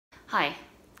Hi,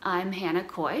 I'm Hannah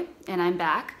Coy, and I'm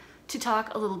back to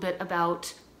talk a little bit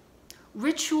about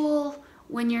ritual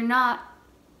when you're not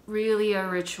really a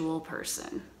ritual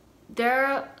person. There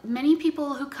are many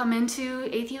people who come into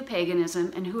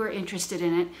Atheopaganism and who are interested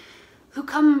in it, who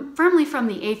come firmly from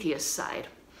the atheist side.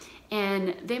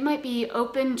 And they might be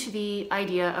open to the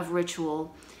idea of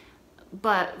ritual,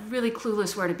 but really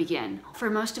clueless where to begin. For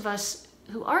most of us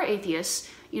who are atheists,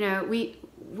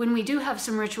 when we do have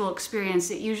some ritual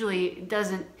experience, it usually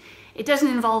doesn't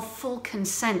involve full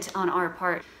consent on our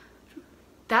part.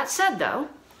 That said though,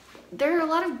 there are a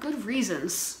lot of good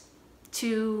reasons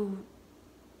to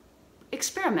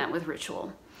experiment with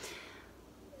ritual.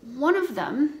 One of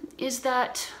them is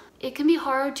that it can be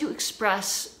hard to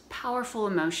express powerful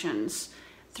emotions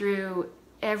through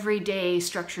everyday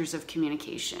structures of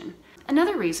communication.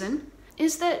 Another reason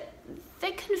is that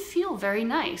they can feel very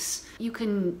nice. You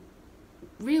can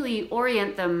really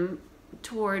orient them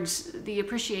towards the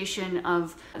appreciation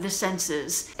of the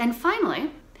senses. And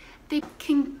finally, they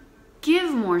can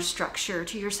give more structure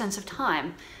to your sense of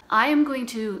time. I am going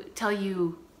to tell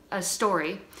you a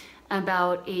story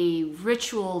about a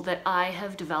ritual that I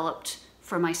have developed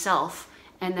for myself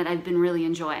and that I've been really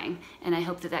enjoying, and I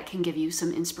hope that that can give you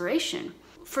some inspiration.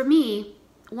 For me,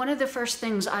 one of the first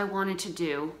things I wanted to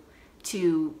do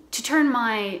to turn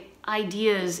my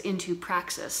ideas into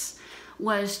praxis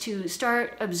was to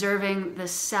start observing the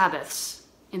Sabbaths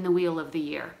in the wheel of the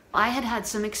year. I had had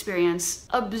some experience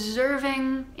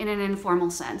observing, in an informal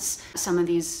sense, some of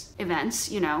these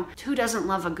events. Who doesn't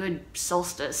love a good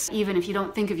solstice? Even if you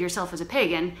don't think of yourself as a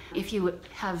pagan, if you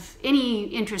have any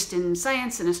interest in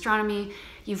science and astronomy,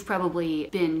 you've probably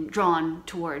been drawn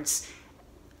towards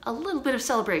a little bit of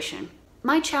celebration.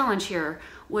 My challenge here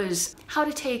was how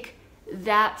to take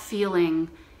that feeling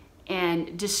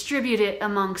and distribute it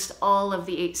amongst all of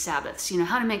the 8 Sabbaths.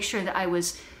 How to make sure that I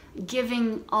was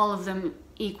giving all of them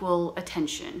equal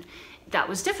attention. That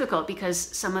was difficult because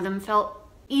some of them felt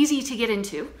easy to get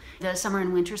into, the summer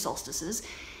and winter solstices.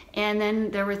 And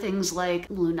then there were things like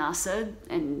Lunasa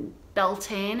and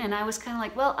Beltane, and I was kind of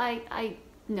like, well, I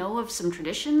know of some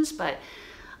traditions, but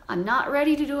I'm not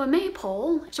ready to do a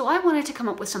maypole. So I wanted to come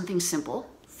up with something simple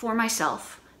for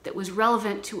myself that was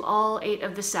relevant to all 8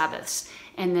 of the Sabbaths,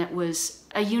 and that was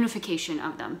a unification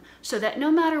of them, so that no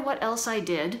matter what else I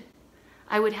did,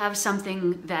 I would have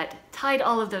something that tied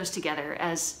all of those together,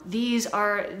 as these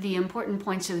are the important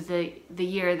points of the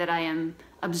year that I am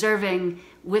observing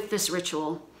with this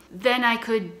ritual. Then I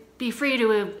could be free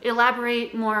to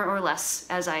elaborate more or less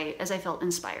as I felt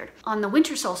inspired. On the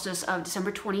winter solstice of December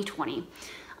 2020,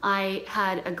 I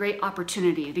had a great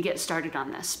opportunity to get started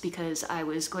on this because I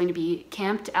was going to be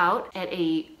camped out at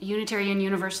a Unitarian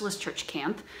Universalist church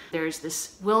camp. There's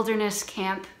this wilderness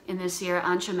camp in the Sierra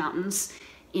Ancha Mountains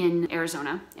in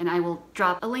Arizona, and I will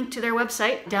drop a link to their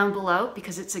website down below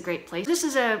because it's a great place. This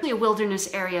is a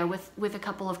wilderness area with a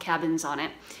couple of cabins on it,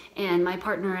 and my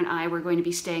partner and I were going to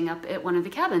be staying up at one of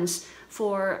the cabins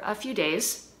for a few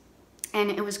days, and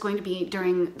it was going to be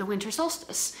during the winter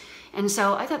solstice. And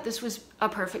so I thought this was a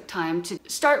perfect time to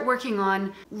start working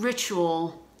on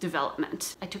ritual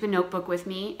development. I took a notebook with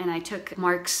me and I took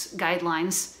Mark's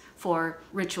guidelines for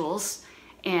rituals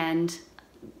and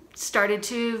started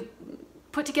to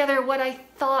put together what I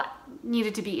thought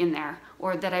needed to be in there,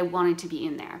 or that I wanted to be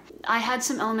in there. I had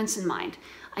some elements in mind.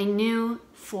 I knew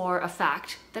for a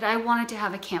fact that I wanted to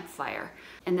have a campfire,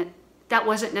 and that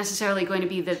wasn't necessarily going to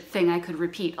be the thing I could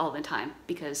repeat all the time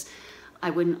because I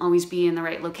wouldn't always be in the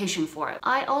right location for it.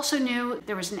 I also knew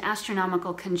there was an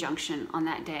astronomical conjunction on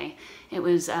that day. It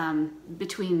was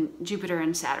between Jupiter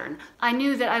and Saturn. I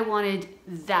knew that I wanted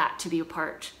that to be a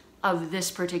part of this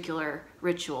particular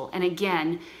ritual. And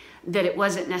again, that it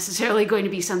wasn't necessarily going to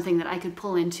be something that I could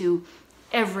pull into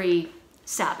every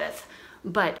Sabbath,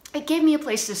 but it gave me a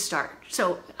place to start.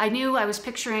 So I knew I was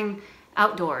picturing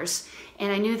outdoors,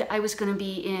 and I knew that I was going to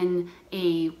be in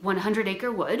a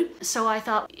 100-acre wood. So I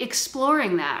thought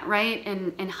exploring that, right,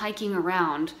 and hiking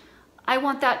around, I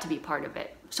want that to be part of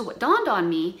it. So what dawned on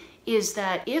me is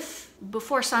that if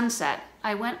before sunset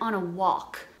I went on a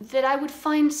walk, that I would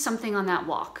find something on that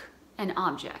walk, an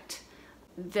object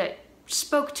that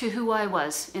spoke to who I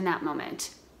was in that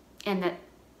moment, and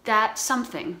that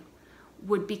something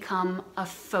would become a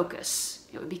focus.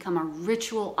 It would become a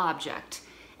ritual object,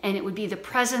 and it would be the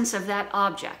presence of that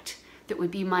object that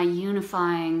would be my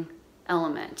unifying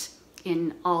element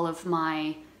in all of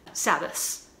my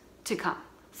Sabbaths to come.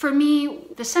 For me,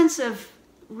 the sense of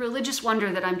religious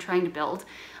wonder that I'm trying to build,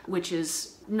 which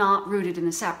is not rooted in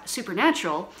the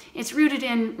supernatural, it's rooted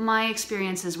in my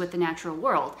experiences with the natural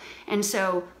world. And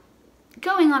so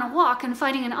going on a walk and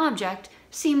finding an object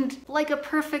seemed like a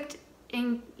perfect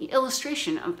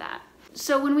illustration of that.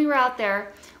 So when we were out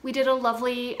there, we did a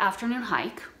lovely afternoon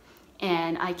hike,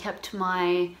 and I kept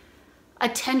my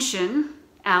attention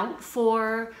out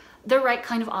for the right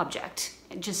kind of object,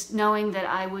 just knowing that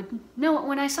I would know it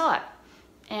when I saw it.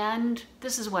 And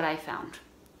this is what I found.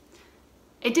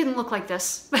 It didn't look like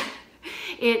this.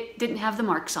 It didn't have the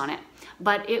marks on it,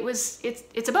 but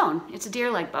it's a bone. It's a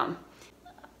deer leg bone.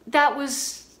 That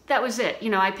was it. You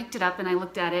know, I picked it up and I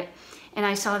looked at it, and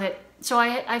I saw that. So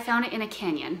I found it in a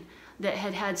canyon that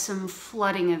had had some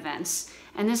flooding events,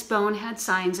 and this bone had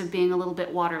signs of being a little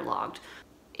bit waterlogged.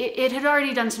 It had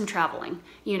already done some traveling,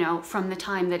 you know, from the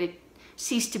time that it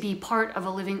ceased to be part of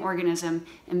a living organism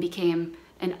and became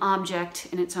an object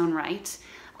in its own right.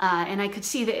 And I could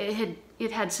see that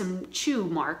it had some chew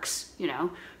marks, you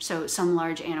know, so some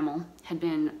large animal had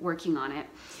been working on it.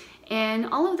 And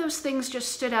all of those things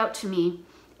just stood out to me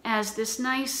as this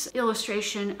nice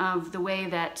illustration of the way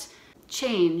that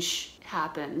change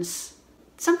happens.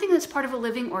 Something that's part of a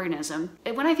living organism.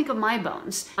 When I think of my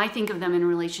bones, I think of them in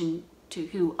relation to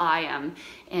who I am.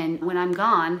 And when I'm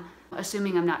gone,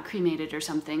 assuming I'm not cremated or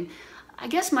something, I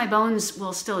guess my bones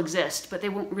will still exist, but they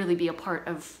won't really be a part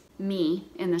of me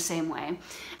in the same way.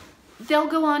 They'll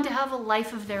go on to have a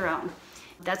life of their own.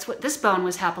 That's what this bone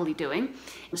was happily doing.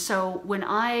 So when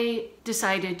I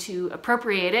decided to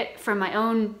appropriate it for my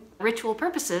own ritual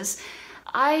purposes,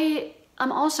 I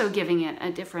am also giving it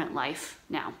a different life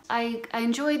now. I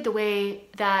enjoyed the way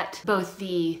that both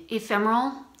the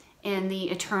ephemeral and the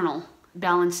eternal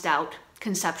balanced out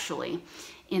conceptually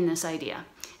in this idea.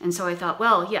 And so I thought,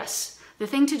 well, yes, the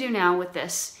thing to do now with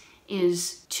this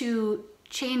is to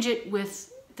change it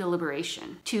with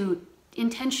deliberation, to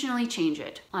intentionally change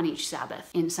it on each Sabbath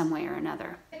in some way or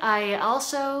another. I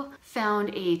also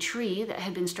found a tree that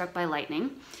had been struck by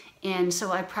lightning, and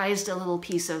so I prized a little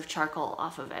piece of charcoal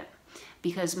off of it,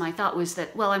 because my thought was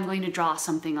that, well, I'm going to draw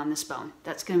something on this bone.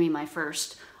 That's going to be my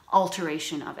first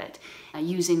alteration of it.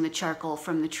 Using the charcoal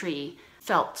from the tree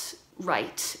felt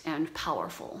right and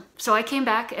powerful. So I came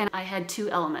back and I had two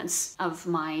elements of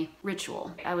my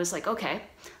ritual. I was like, okay,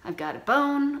 I've got a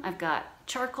bone, I've got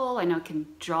charcoal, I know I can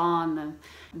draw on the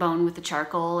bone with the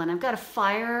charcoal, and I've got a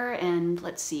fire, and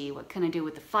let's see, what can I do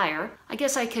with the fire? I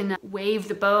guess I can wave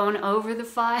the bone over the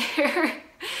fire,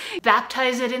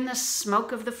 baptize it in the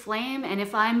smoke of the flame, and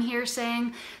if I'm here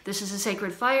saying this is a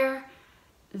sacred fire,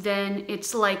 then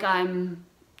it's like I'm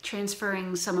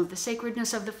transferring some of the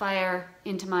sacredness of the fire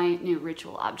into my new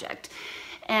ritual object.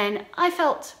 And I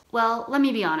felt, well, let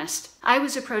me be honest, I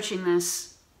was approaching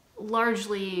this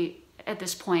largely at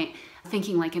this point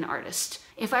thinking like an artist.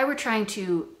 If I were trying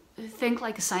to think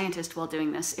like a scientist while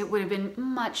doing this, it would have been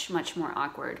much, much more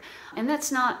awkward. And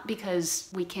that's not because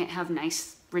we can't have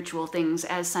nice ritual things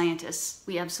as scientists.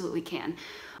 We absolutely can.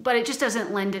 But it just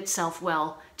doesn't lend itself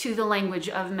well to the language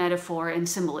of metaphor and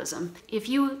symbolism. If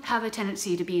you have a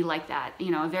tendency to be like that, you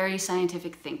know, a very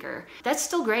scientific thinker, that's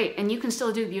still great, and you can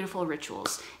still do beautiful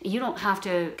rituals. You don't have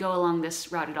to go along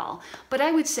this route at all. But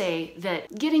I would say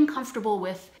that getting comfortable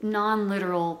with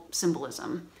non-literal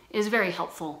symbolism is very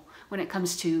helpful when it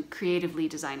comes to creatively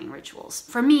designing rituals.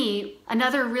 For me,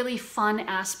 another really fun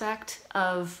aspect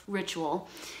of ritual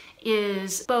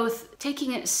is both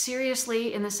taking it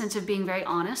seriously in the sense of being very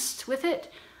honest with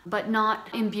it, but not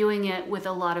imbuing it with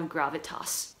a lot of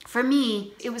gravitas. For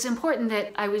me, it was important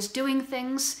that I was doing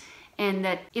things, and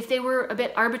that if they were a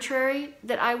bit arbitrary,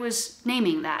 that I was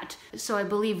naming that. So I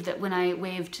believed that when I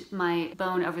waved my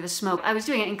bone over the smoke, I was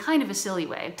doing it in kind of a silly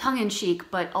way, tongue-in-cheek,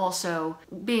 but also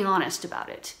being honest about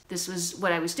it. This was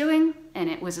what I was doing, and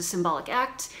it was a symbolic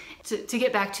act. To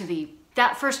get back to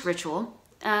that first ritual,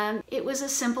 it was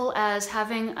as simple as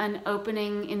having an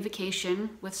opening invocation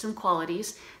with some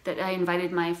qualities that I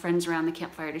invited my friends around the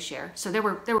campfire to share. So there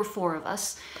were 4 of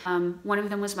us. One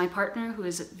of them was my partner, who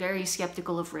is very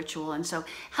skeptical of ritual, and so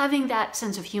having that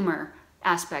sense of humor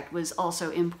aspect was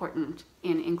also important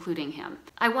in including him.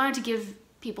 I wanted to give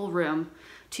people room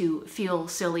to feel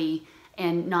silly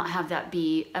and not have that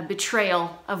be a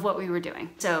betrayal of what we were doing.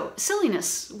 So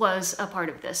silliness was a part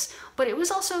of this, but it was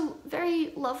also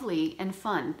very lovely and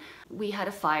fun. We had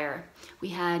a fire, we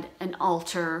had an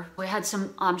altar, we had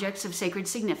some objects of sacred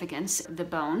significance. The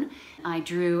bone, I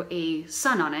drew a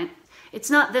sun on it.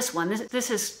 It's not this one, this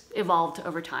has evolved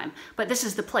over time, but this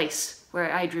is the place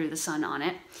where I drew the sun on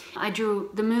it. I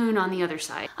drew the moon on the other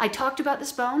side. I talked about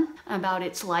this bone, about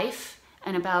its life,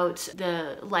 and about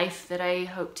the life that I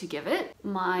hope to give it.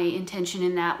 My intention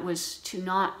in that was to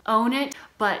not own it,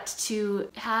 but to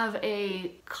have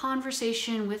a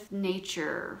conversation with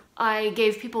nature. I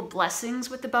gave people blessings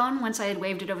with the bone once I had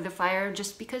waved it over the fire,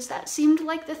 just because that seemed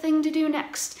like the thing to do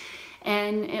next.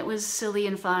 And it was silly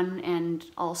and fun, and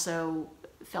also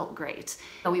felt great.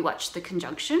 We watched the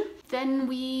conjunction, then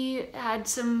we had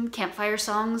some campfire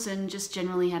songs and just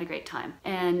generally had a great time.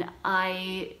 And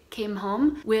I came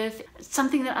home with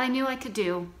something that I knew I could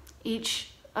do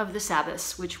each of the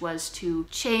Sabbaths, which was to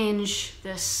change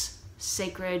this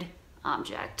sacred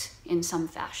object in some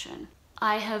fashion.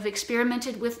 I have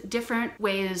experimented with different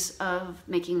ways of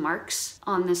making marks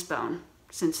on this bone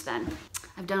since then.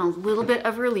 I've done a little bit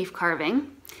of relief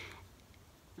carving.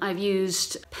 I've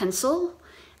used pencil.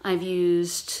 I've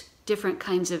used different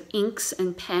kinds of inks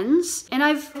and pens, and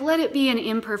I've let it be an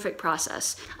imperfect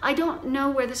process. I don't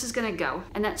know where this is gonna go,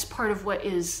 and that's part of what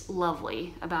is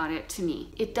lovely about it to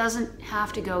me. It doesn't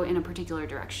have to go in a particular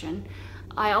direction.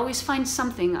 I always find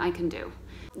something I can do.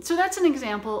 So that's an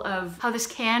example of how this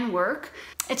can work.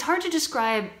 It's hard to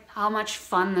describe how much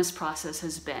fun this process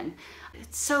has been.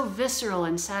 It's so visceral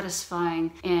and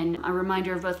satisfying, and a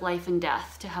reminder of both life and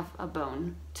death to have a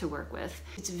bone to work with.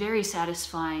 It's very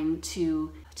satisfying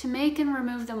to make and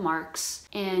remove the marks,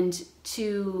 and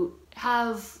to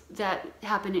have that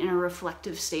happen in a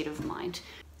reflective state of mind,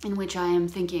 in which I am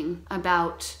thinking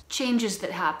about changes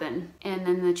that happen and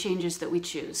then the changes that we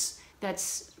choose.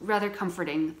 That's rather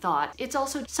comforting thought. It's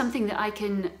also something that I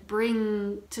can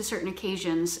bring to certain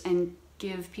occasions and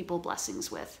give people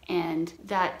blessings with, and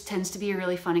that tends to be a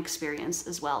really fun experience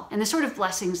as well. And the sort of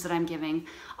blessings that I'm giving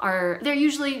they're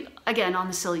usually, again, on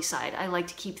the silly side. I like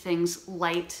to keep things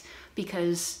light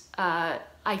because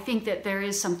I think that there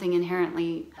is something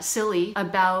inherently silly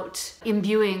about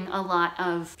imbuing a lot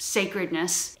of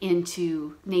sacredness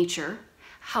into nature.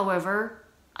 However,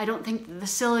 I don't think the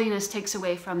silliness takes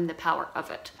away from the power of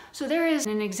it. So there is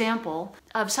an example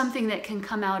of something that can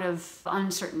come out of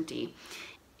uncertainty.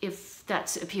 If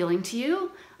that's appealing to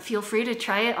you, feel free to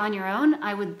try it on your own.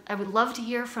 I would love to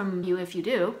hear from you if you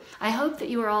do. I hope that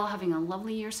you are all having a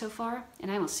lovely year so far,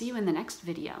 and I will see you in the next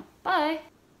video. Bye!